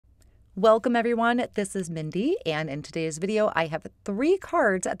Welcome everyone, this is Mindy, and in today's video I have 3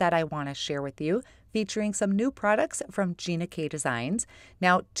 cards that I want to share with you featuring some new products from Gina Designs.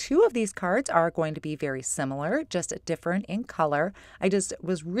 Now 2 of these cards are going to be very similar, just different in color. I just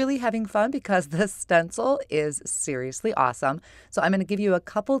was really having fun because this stencil is seriously awesome. So I'm going to give you a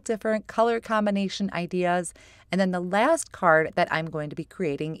couple different color combination ideas. And then the last card that I'm going to be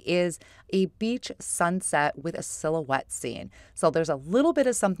creating is a beach sunset with a silhouette scene. So there's a little bit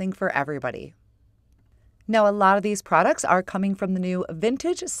of something for everybody. Now, a lot of these products are coming from the new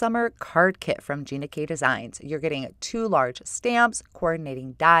Vintage Summer Card Kit from Gina Designs. You're getting 2 large stamps,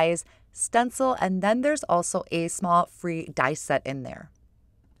 coordinating dies, stencil, and then there's also a small free die set in there.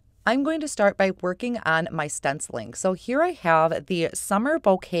 I'm going to start by working on my stenciling. So here I have the Summer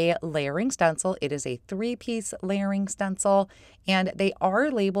Bouquet Layering Stencil. It is a 3-piece layering stencil, and they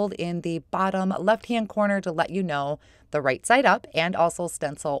are labeled in the bottom left-hand corner to let you know the right side up, and also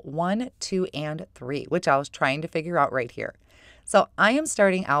stencil 1, 2, and 3, which I was trying to figure out right here. So I am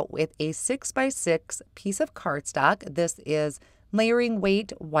starting out with a 6x6 piece of cardstock. This is Layering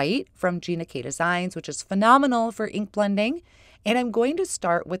Weight White from Gina Designs, which is phenomenal for ink blending. And I'm going to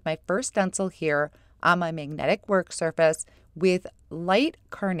start with my first stencil here on my magnetic work surface with light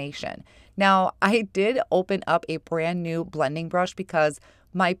carnation. Now, I did open up a brand new blending brush because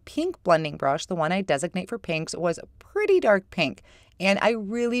my pink blending brush, the one I designate for pinks, was pretty dark pink. And I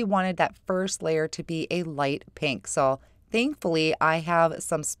really wanted that first layer to be a light pink. So thankfully, I have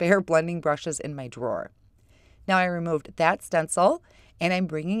some spare blending brushes in my drawer. Now I removed that stencil and I'm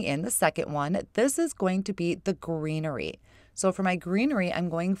bringing in the second one. This is going to be the greenery. So for my greenery, I'm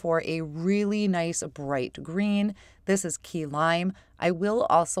going for a really nice bright green. This is key lime. I will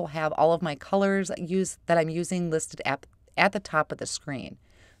also have all of my colors that I'm using listed at the top of the screen.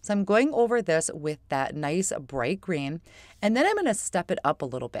 So I'm going over this with that nice bright green, and then I'm going to step it up a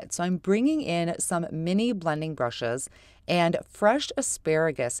little bit. So I'm bringing in some mini blending brushes and fresh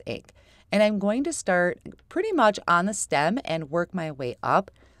asparagus ink. And I'm going to start pretty much on the stem and work my way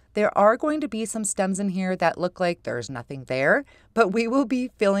up. There are going to be some stems in here that look like there's nothing there, but we will be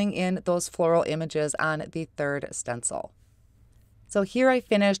filling in those floral images on the third stencil. So here I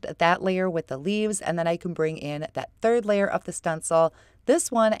finished that layer with the leaves, and then I can bring in that third layer of the stencil. This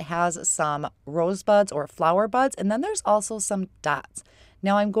one has some rosebuds or flower buds, and then there's also some dots.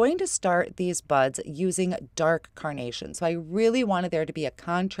 Now I'm going to start these buds using dark carnation. So I really wanted there to be a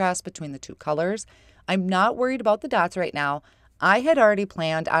contrast between the 2 colors. I'm not worried about the dots right now. I had already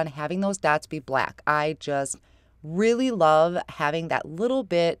planned on having those dots be black. I just really love having that little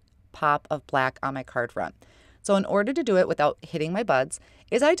bit pop of black on my card front. So in order to do it without hitting my buds,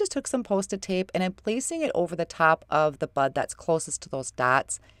 I just took some Post-it tape and I'm placing it over the top of the bud that's closest to those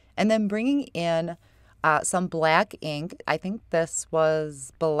dots, and then bringing in some black ink. I think this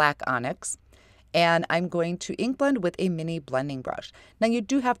was black onyx. And I'm going to ink blend with a mini blending brush. Now you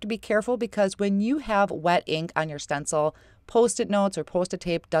do have to be careful because when you have wet ink on your stencil, Post-it notes or Post-it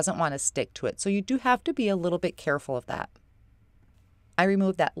tape doesn't want to stick to it. So you do have to be a little bit careful of that. I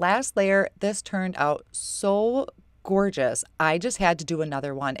removed that last layer. This turned out so gorgeous. I just had to do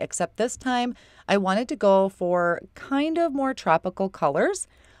another one, except this time I wanted to go for kind of more tropical colors.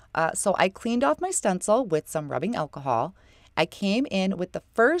 So I cleaned off my stencil with some rubbing alcohol. I came in with the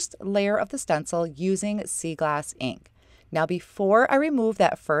first layer of the stencil using sea glass ink. Now before I remove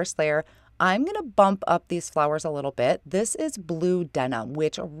that first layer, I'm going to bump up these flowers a little bit. This is blue denim,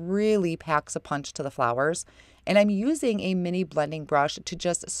 which really packs a punch to the flowers. And I'm using a mini blending brush to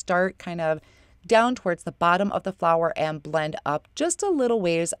just start kind of down towards the bottom of the flower and blend up just a little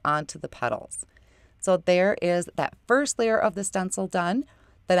ways onto the petals. So there is that first layer of the stencil done.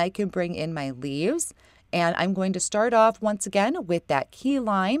 Then I can bring in my leaves. And I'm going to start off once again with that key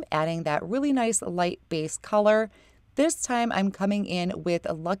lime, adding that really nice light base color. This time I'm coming in with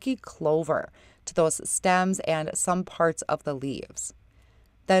a Lucky Clover to those stems and some parts of the leaves.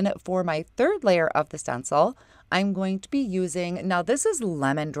 Then for my third layer of the stencil, I'm going to be using, now this is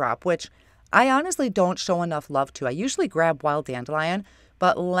Lemon Drop, which I honestly don't show enough love to. I usually grab Wild Dandelion,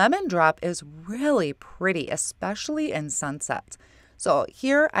 but Lemon Drop is really pretty, especially in sunsets. So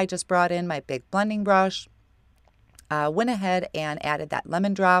here I just brought in my big blending brush, went ahead and added that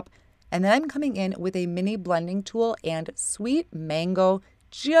lemon drop, and then I'm coming in with a mini blending tool and sweet mango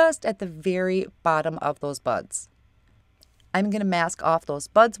just at the very bottom of those buds. I'm going to mask off those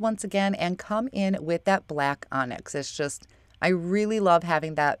buds once again and come in with that black onyx. It's just, I really love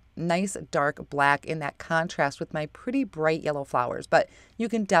having that nice dark black in that contrast with my pretty bright yellow flowers, but you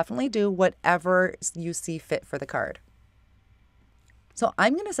can definitely do whatever you see fit for the card. So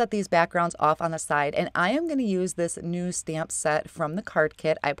I'm going to set these backgrounds off on the side, and I am going to use this new stamp set from the card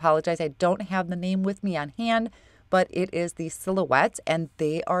kit. I apologize, I don't have the name with me on hand, but it is the silhouettes, and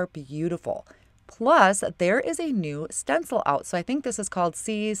they are beautiful. Plus, there is a new stencil out. So I think this is called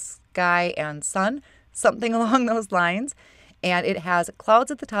Sea, Sky, and Sun, something along those lines. And it has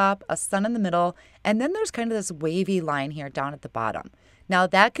clouds at the top, a sun in the middle, and then there's kind of this wavy line here down at the bottom. Now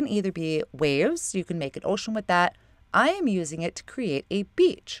that can either be waves, you can make an ocean with that. I am using it to create a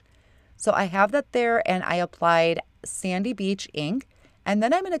beach. So I have that there, and I applied Sandy Beach ink, and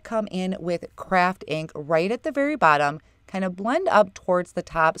then I'm going to come in with Kraft ink right at the very bottom, kind of blend up towards the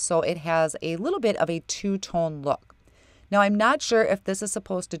top so it has a little bit of a two-tone look. Now I'm not sure if this is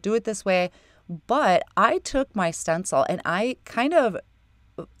supposed to do it this way, but I took my stencil and I kind of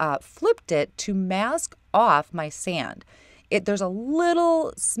flipped it to mask off my sand. There's a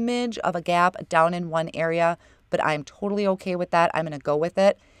little smidge of a gap down in one area, but I'm totally okay with that. I'm going to go with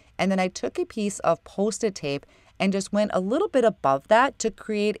it. And then I took a piece of Post-it tape and just went a little bit above that to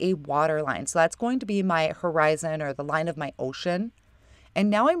create a water line. So that's going to be my horizon, or the line of my ocean. And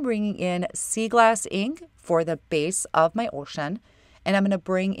now I'm bringing in sea glass ink for the base of my ocean. And I'm going to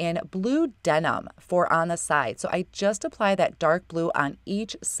bring in blue denim for on the side. So I just apply that dark blue on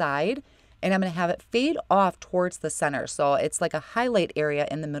each side, and I'm going to have it fade off towards the center. So it's like a highlight area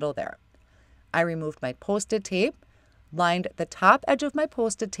in the middle there. I removed my Post-it tape, lined the top edge of my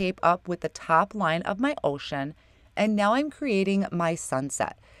Post-it tape up with the top line of my ocean, and now I'm creating my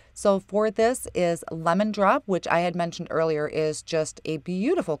sunset. So for this is Lemon Drop, which I had mentioned earlier is just a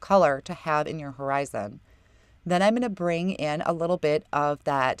beautiful color to have in your horizon. Then I'm going to bring in a little bit of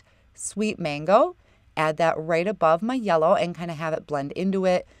that Sweet Mango, add that right above my yellow and kind of have it blend into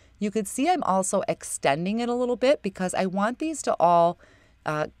it. You could see I'm also extending it a little bit because I want these to all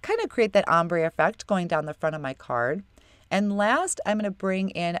kind of create that ombre effect going down the front of my card. And last, I'm going to bring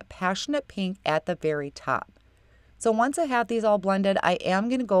in Passionate Pink at the very top. So once I have these all blended, I am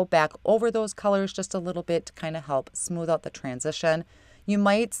going to go back over those colors just a little bit to kind of help smooth out the transition. You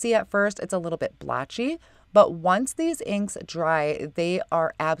might see at first it's a little bit blotchy, but once these inks dry, they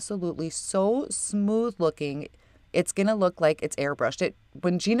are absolutely so smooth looking. It's going to look like it's airbrushed.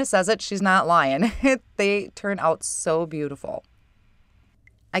 When Gina says it, she's not lying. They turn out so beautiful.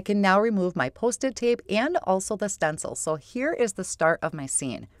 I can now remove my Post-it tape and also the stencil. So here is the start of my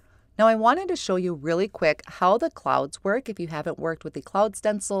scene. Now I wanted to show you really quick how the clouds work if you haven't worked with the cloud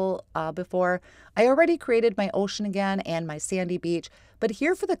stencil before. I already created my ocean again and my sandy beach, but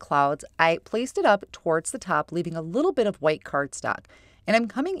here for the clouds, I placed it up towards the top, leaving a little bit of white cardstock. And I'm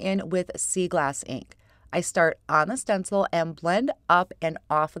coming in with sea glass ink. I start on the stencil and blend up and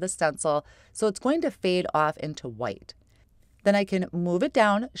off of the stencil, so it's going to fade off into white. Then I can move it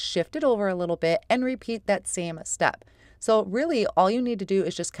down, shift it over a little bit, and repeat that same step. So really all you need to do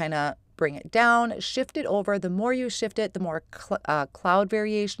is just kind of bring it down, shift it over. The more you shift it, the more cloud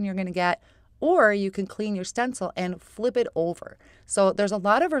variation you're going to get. Or you can clean your stencil and flip it over. So there's a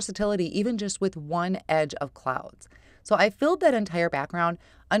lot of versatility even just with one edge of clouds. So I filled that entire background.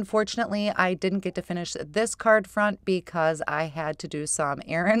 Unfortunately, I didn't get to finish this card front because I had to do some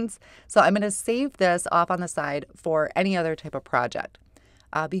errands. So I'm going to save this off on the side for any other type of project.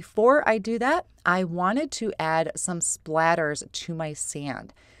 Before I do that, I wanted to add some splatters to my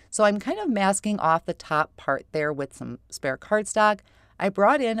sand. So I'm kind of masking off the top part there with some spare cardstock. I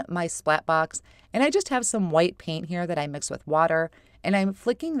brought in my Splat Box and I just have some white paint here that I mixed with water, and I'm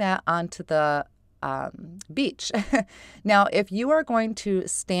flicking that onto the beach. Now, if you are going to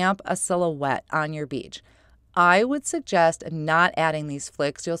stamp a silhouette on your beach, I would suggest not adding these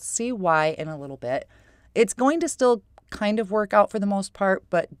flicks. You'll see why in a little bit. It's going to still kind of work out for the most part,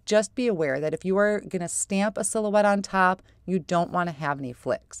 but just be aware that if you are going to stamp a silhouette on top, you don't want to have any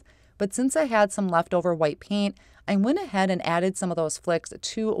flicks. But since I had some leftover white paint, I went ahead and added some of those flicks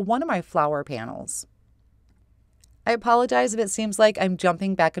to one of my flower panels. I apologize if it seems like I'm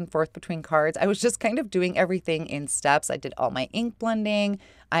jumping back and forth between cards. I was just kind of doing everything in steps. I did all my ink blending.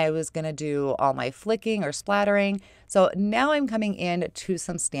 I was going to do all my flicking or splattering. So now I'm coming in to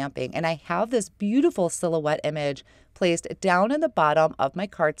some stamping, and I have this beautiful silhouette image placed down in the bottom of my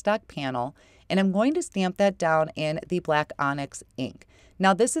cardstock panel, and I'm going to stamp that down in the black Onyx ink.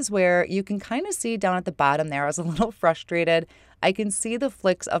 Now this is where you can kind of see down at the bottom there, I was a little frustrated. I can see the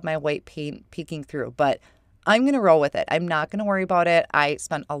flicks of my white paint peeking through, but I'm going to roll with it. I'm not going to worry about it. I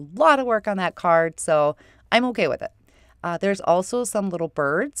spent a lot of work on that card, so I'm okay with it. There's also some little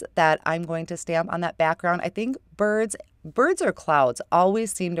birds that I'm going to stamp on that background. I think birds or clouds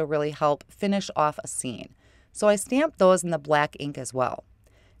always seem to really help finish off a scene. So I stamped those in the black ink as well.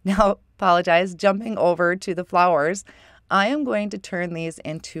 Now, apologize, jumping over to the flowers. I am going to turn these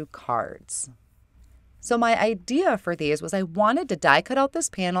into cards. So my idea for these was I wanted to die cut out this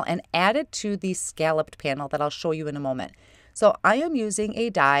panel and add it to the scalloped panel that I'll show you in a moment. So I am using a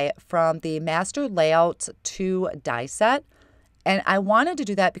die from the Master Layout 2 die set. And I wanted to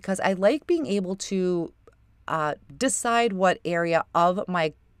do that because I like being able to decide what area of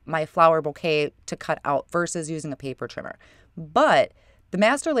my flower bouquet to cut out versus using a paper trimmer. But the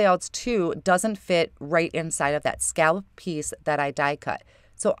Master Layouts 2 doesn't fit right inside of that scallop piece that I die cut.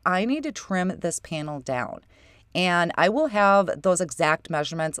 So I need to trim this panel down. And I will have those exact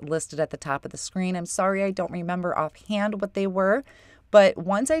measurements listed at the top of the screen. I'm sorry I don't remember offhand what they were, but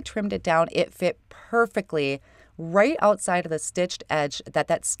once I trimmed it down, it fit perfectly right outside of the stitched edge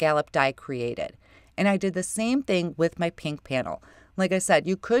that scallop die created. And I did the same thing with my pink panel. Like I said,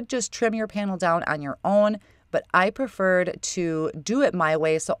 you could just trim your panel down on your own, but I preferred to do it my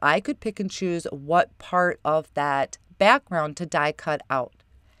way so I could pick and choose what part of that background to die cut out.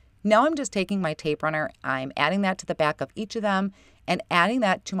 Now I'm just taking my tape runner, I'm adding that to the back of each of them and adding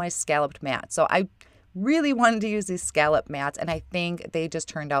that to my scalloped mat. So I really wanted to use these scallop mats and I think they just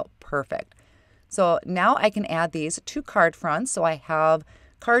turned out perfect. So now I can add these to card fronts. So I have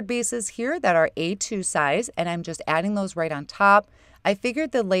card bases here that are A2 size and I'm just adding those right on top. I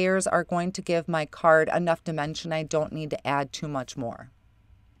figured the layers are going to give my card enough dimension. I don't need to add too much more.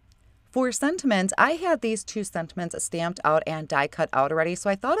 For sentiments, I had these 2 sentiments stamped out and die cut out already, so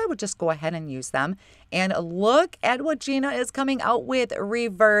I thought I would just go ahead and use them. And look at what Gina is coming out with,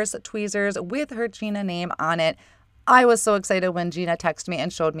 reverse tweezers with her Gina name on it. I was so excited when Gina texted me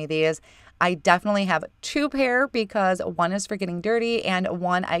and showed me these. I definitely have 2 pair because one is for getting dirty and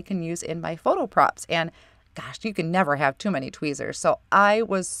one I can use in my photo props. And gosh, you can never have too many tweezers. So I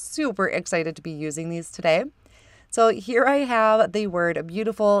was super excited to be using these today. So here I have the word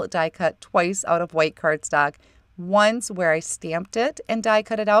beautiful die cut twice out of white cardstock, once where I stamped it and die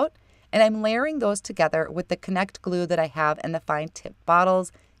cut it out, and I'm layering those together with the connect glue that I have in the fine tip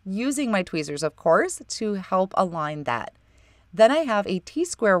bottles, using my tweezers, of course, to help align that. Then I have a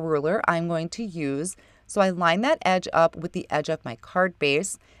T-square ruler I'm going to use, so I line that edge up with the edge of my card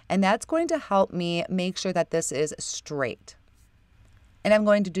base, and that's going to help me make sure that this is straight. And I'm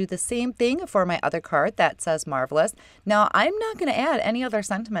going to do the same thing for my other card that says Marvelous. Now, I'm not going to add any other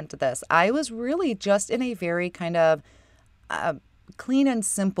sentiment to this. I was really just in a very kind of clean and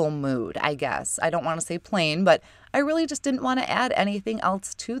simple mood, I guess. I don't want to say plain, but I really just didn't want to add anything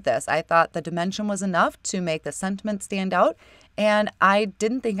else to this. I thought the dimension was enough to make the sentiment stand out, and I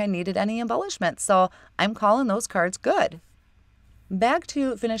didn't think I needed any embellishment. So I'm calling those cards good. Back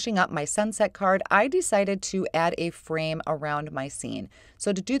to finishing up my sunset card, I decided to add a frame around my scene.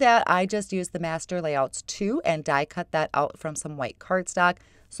 So to do that, I just used the Master Layouts 2 and die cut that out from some white cardstock.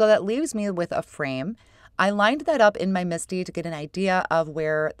 So that leaves me with a frame. I lined that up in my Misti to get an idea of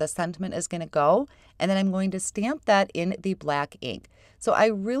where the sentiment is going to go. And then I'm going to stamp that in the black ink. So I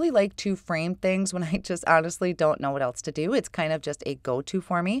really like to frame things when I just honestly don't know what else to do. It's kind of just a go-to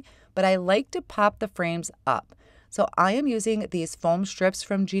for me, but I like to pop the frames up. So I am using these foam strips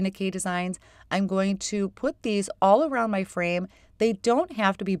from Gina K Designs. I'm going to put these all around my frame. They don't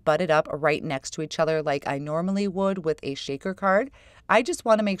have to be butted up right next to each other like I normally would with a shaker card. I just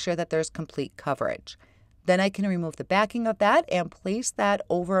want to make sure that there's complete coverage. Then I can remove the backing of that and place that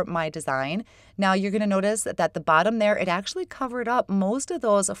over my design. Now you're going to notice that at the bottom there, it actually covered up most of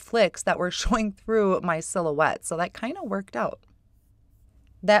those flicks that were showing through my silhouette. So that kind of worked out.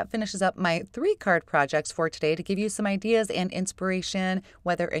 That finishes up my 3 card projects for today to give you some ideas and inspiration,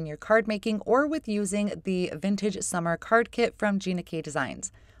 whether in your card making or with using the Vintage Summer Card Kit from Gina K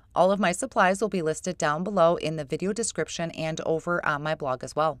Designs. All of my supplies will be listed down below in the video description and over on my blog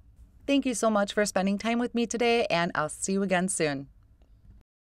as well. Thank you so much for spending time with me today, and I'll see you again soon.